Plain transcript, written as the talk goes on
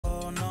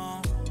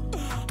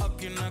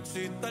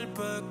existe el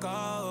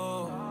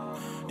pecado.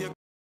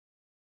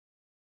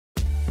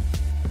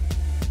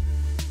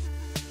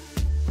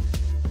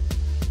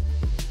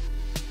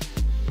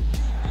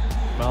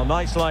 Well,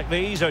 nights like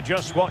these are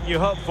just what you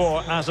hope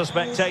for as a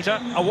spectator.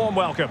 A warm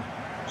welcome.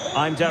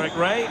 I'm Derek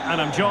Ray, and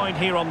I'm joined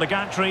here on the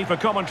gantry for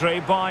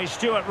commentary by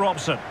Stuart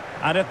Robson.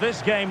 And if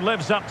this game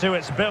lives up to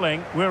its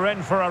billing, we're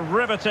in for a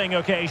riveting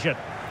occasion.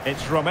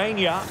 It's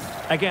Romania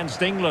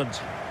against England.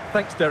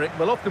 Thanks, Derek.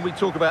 Well, often we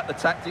talk about the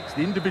tactics,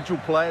 the individual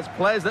players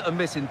that are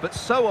missing, but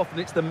so often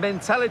it's the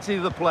mentality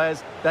of the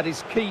players that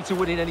is key to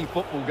winning any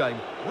football game.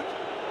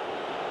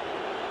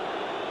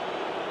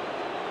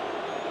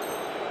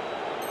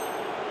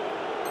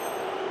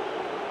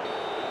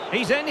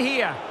 He's in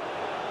here.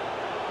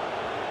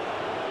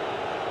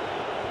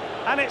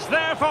 And it's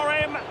there for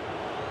him.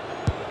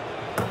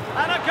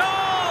 And a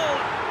goal!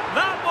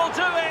 That will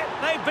do it.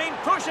 They've been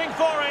pushing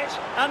for it,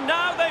 and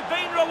now they've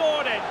been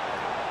rewarded.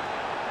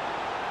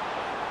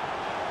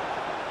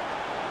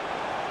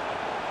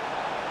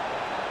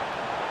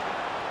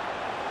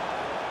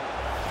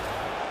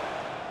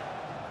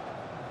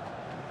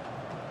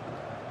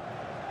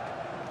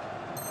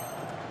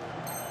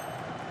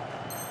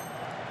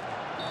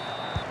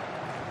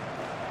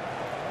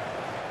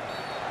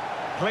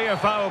 Clear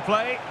foul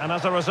play, and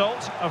as a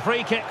result, a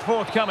free kick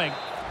forthcoming.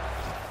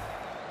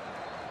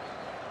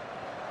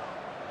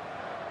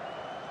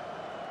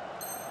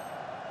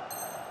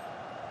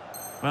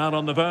 Well,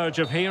 on the verge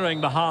of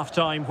hearing the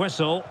half-time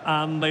whistle,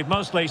 and they've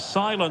mostly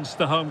silenced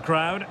the home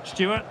crowd.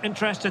 Stuart,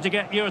 interested to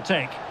get your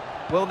take.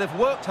 Well, they've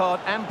worked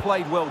hard and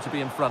played well to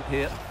be in front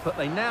here, but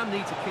they now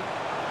need to keep...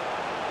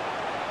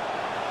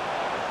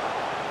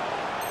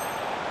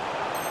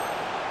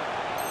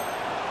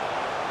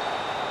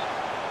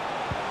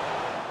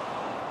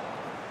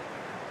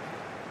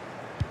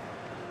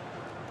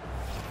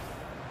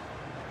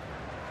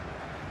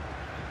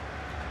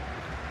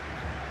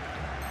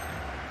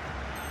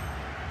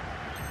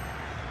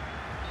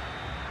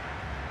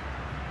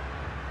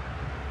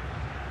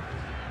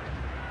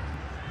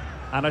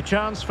 And a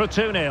chance for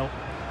 2-0.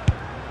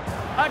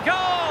 A goal!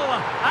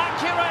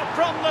 Accurate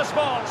from the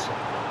spot.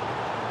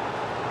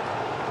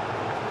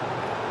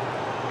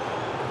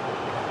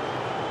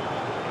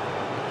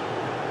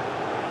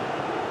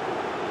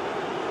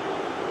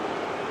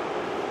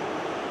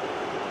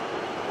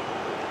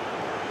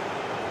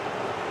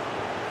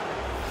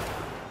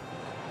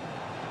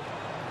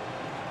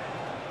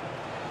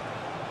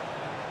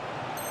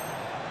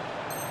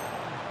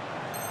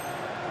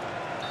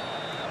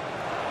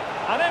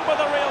 And in with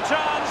a real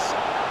chance.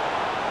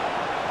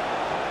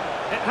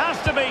 It has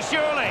to be,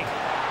 surely.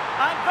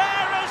 And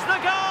there is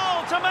the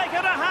goal to make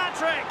it a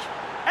hat-trick.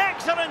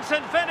 Excellence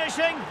in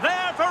finishing,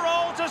 there for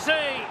all to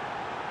see.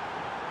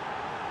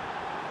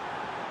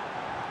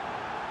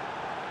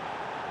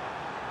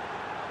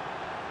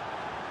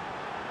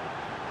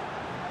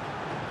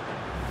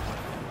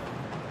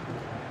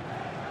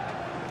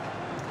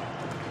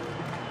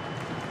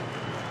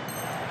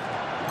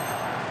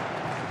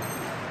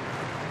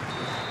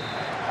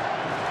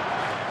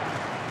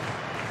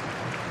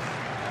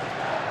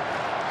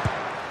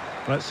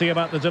 Let's see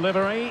about the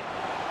delivery.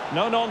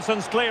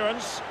 No-nonsense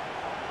clearance.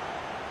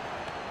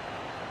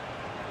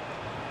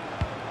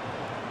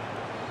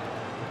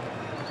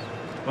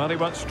 Well, he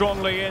went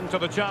strongly into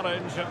the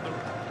challenge.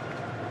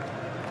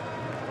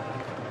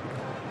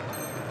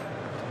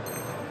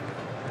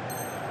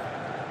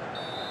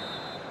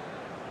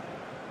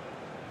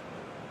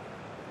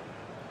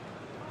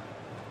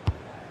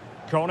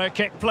 Corner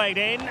kick played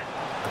in.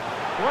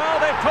 Well,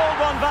 they pulled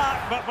one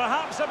back, but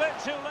perhaps a bit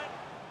too late.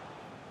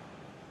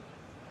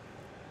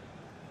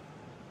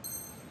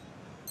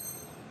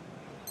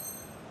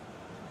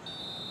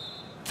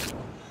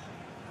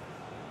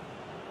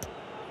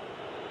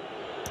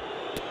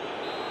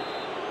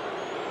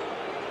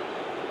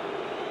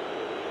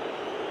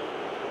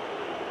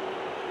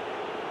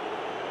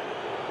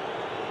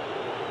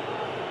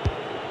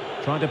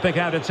 Trying to pick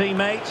out a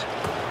teammate.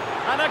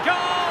 And a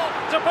goal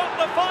to put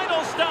the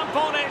final stamp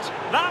on it.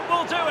 That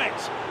will do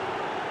it.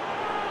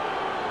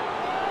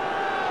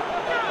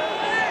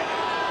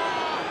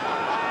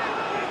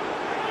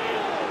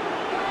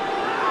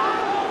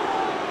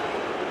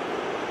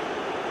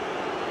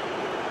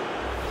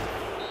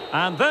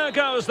 And there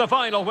goes the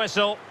final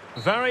whistle.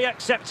 Very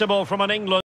acceptable from an England.